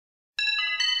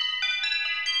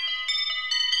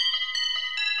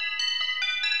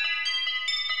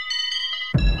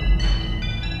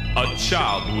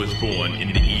child who was born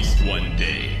in the East one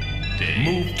day.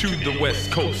 Moved to the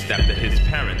West Coast after his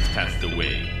parents passed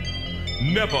away.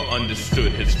 Never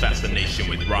understood his fascination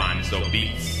with rhymes or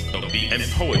beats. And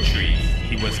poetry,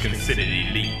 he was considered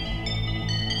elite.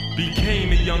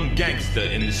 Became a young gangster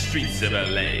in the streets of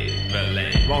LA.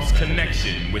 Lost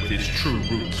connection with his true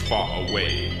roots far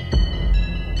away.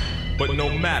 But no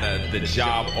matter the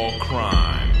job or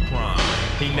crime,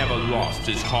 he never lost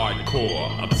his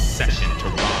hardcore obsession to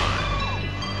rhyme.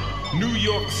 New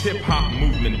York's hip-hop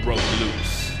movement broke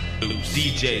loose.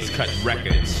 DJs cut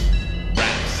records,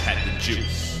 raps had the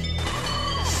juice.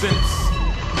 Since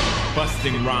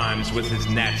busting rhymes was his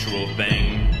natural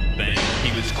thing,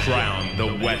 he was crowned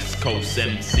the West Coast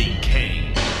MC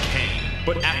King.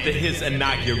 But after his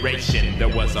inauguration, there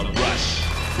was a rush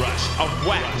of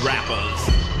whack rappers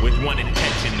with one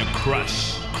intention to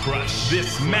crush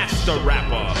this master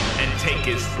rapper and take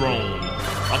his throne.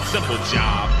 A simple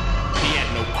job, he had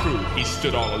no crew, he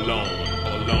stood all alone.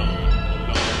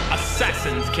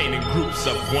 Assassins came in groups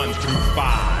of 1 through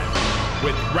 5.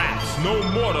 With raps, no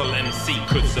mortal MC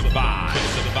could survive.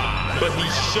 But he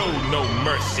showed no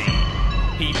mercy.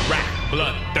 He rapped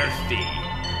bloodthirsty,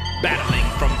 battling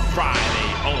from Friday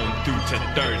on through to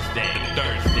Thursday.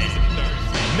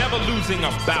 Never losing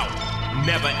a bout,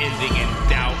 never ending in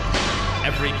doubt.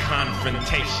 Every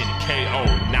confrontation, KO,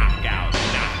 knockout.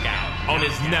 On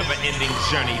his never-ending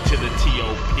journey to the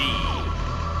T.O.P.,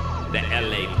 the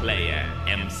LA player,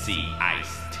 MC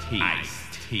Ice-T.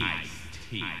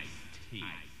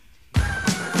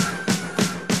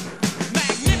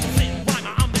 Magnificent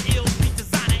rhymer, I'm the ill beat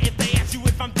designer. If they ask you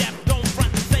if I'm deaf, don't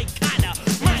front and say kinda.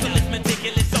 Merciless,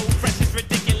 meticulous, so fresh, it's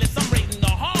ridiculous. I'm rating the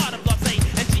heart of Love, say,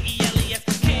 and G-E-L-E-S.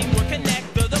 King, we're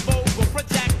connector, the vocal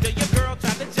projector. Your girl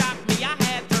tried to jock me, I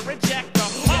had to reject her.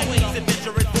 Always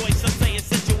adventurous voice, some say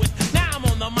insidious. Now I'm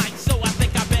on the mic, so I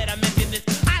think I better mention this.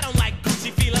 I don't like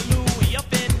Gucci, Fila, Louis, or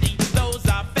Fendi. Those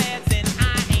are fads and I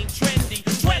ain't trendy.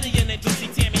 Trendy and Juicy,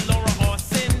 Tammy, Laura, or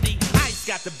Cindy. Ice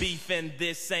got the beef and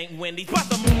this ain't Wendy's.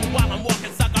 Bust a move while I'm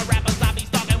walking, sucker rappers I be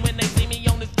stalking when they see me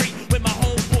on the street with my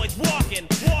homeboys walking.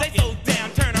 They so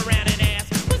down, turn around and ask,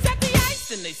 was that the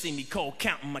Ice? And they see me cold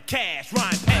counting my cash.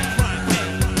 Rhyme pass, rhyme pass.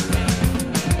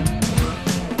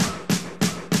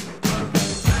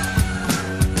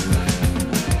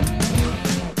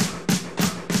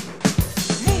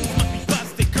 Moves must be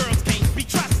busted, girls can't be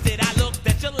trusted. I looked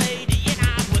at your lady and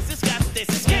I was disgusted.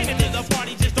 Came into the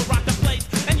party just to rock the place,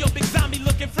 and your big zombie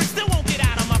looking freak still won't get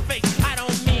out of my face. I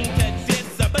don't mean to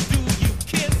diss her, but do you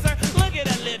kiss her? Look at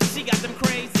her lips, she got them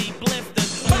crazy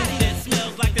blisters. Body that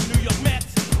smells like the New York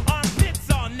Mets. Armpits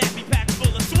all nappy packed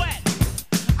full of sweat.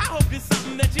 I hope it's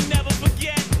something that you never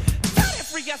forget. Tell that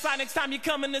freak outside next time you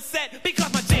come in the set,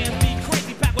 because my jams be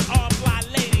crazy packed with all fly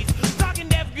ladies. Talking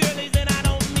deaf girlies and I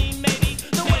don't mean maybe.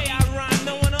 The way I rhyme,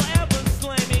 no one will ever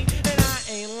slay me. And I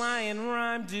ain't lying,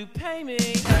 rhyme do pay me.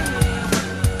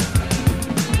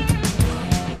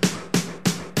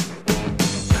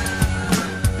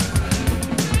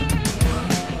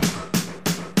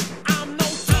 I'm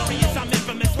notorious, I'm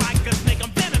infamous like a snake.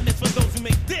 I'm venomous for those who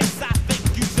make this. I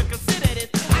think you should consider this.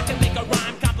 I can make a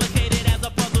rhyme complicated as a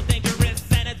puzzle, dangerous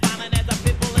and as violent as a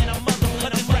pit bull and a muzzle.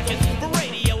 But this record's for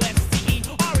radio, STE,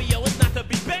 REO. It's not to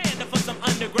be banned for some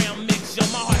underground mixture.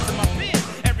 My heart's in my pen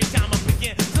every time I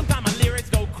begin. Sometimes my lyrics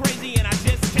go crazy and I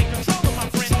just can't control them, my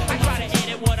friend. I try to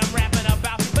edit what I'm rapping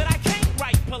about, but I can't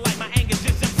write polite. My anger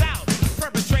just jumps out.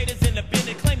 Perpetrators in the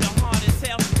bend claim the hard as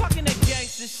hell. Talking that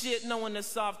gangster shit, knowing the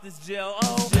soft as gel.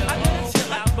 Oh, I gotta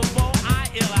chill out before I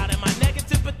ill out, and my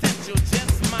negative potential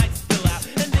just might spill out.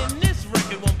 And then this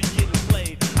record won't be getting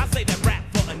played. I say that rap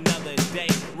for another day.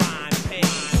 Rhyme pays.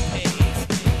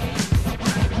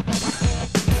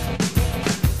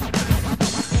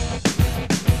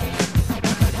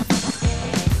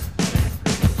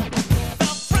 The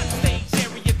front stage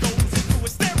area goes into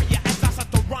hysteria as I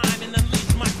start to rhyme and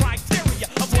unleash my criteria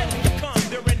of where you come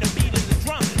during the beat of the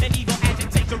drum. And evil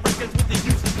agitate the records with the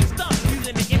uses and stuff.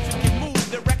 Using the intricate moves,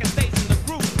 the record stays in the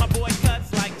groove. My boy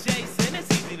cuts like Jason, it's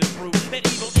easy to prove that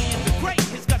evil is the great.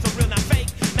 His guts are real, not fake,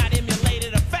 not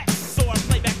emulated effects. So I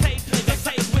play back tape, the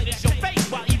tape witness your face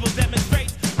while evil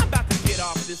demonstrates. I'm about to get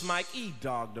off this mic,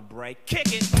 E-Dog the break.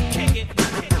 Kick it, kick it,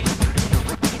 kick it.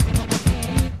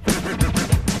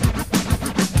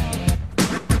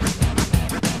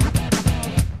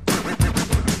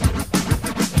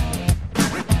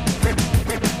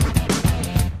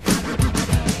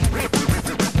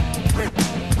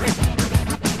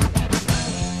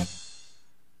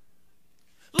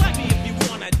 Like me if you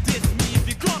wanna diss me, if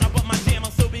you're gonna, but my jam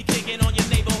will still be kicking on your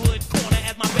neighborhood corner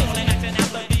as my bass and acting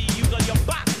out the use of your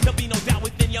box. There'll be no doubt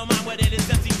within your mind whether it is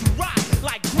empty to rock.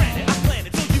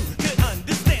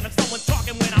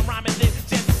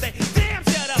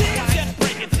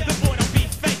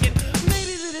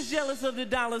 jealous of the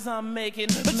dollars I'm making.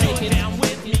 But you're down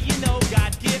with me, you know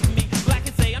God give me. Black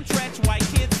and say I'm Tretch, white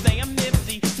kids say I'm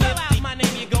Nipsey. Spell out my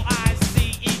name, you go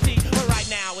I-C-E-T. But right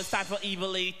now it's time for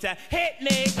Evil E to hit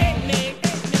me, hit me, hit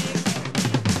me.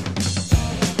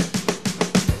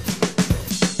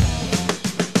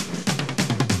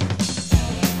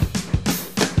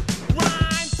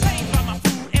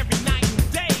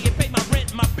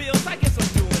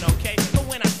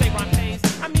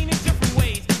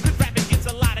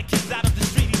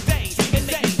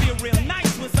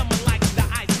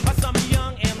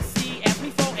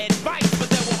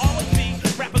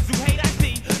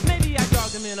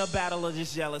 A battle of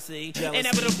just jealousy.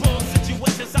 Inevitable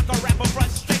situations, sucker rapper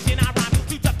frustration. I rhyme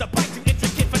too tough to bite, too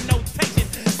intricate for notation.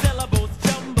 Syllables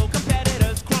jumble,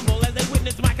 competitors crumble as they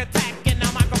witness my attack, and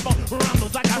now microphone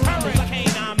rumbles like a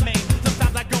hurricane. I'm made.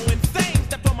 Sometimes I go insane,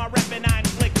 step on my rep and I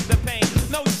inflict the pain.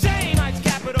 No shame, I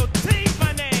capital T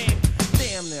my name.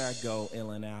 Damn, there I go,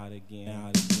 ill and out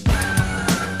again.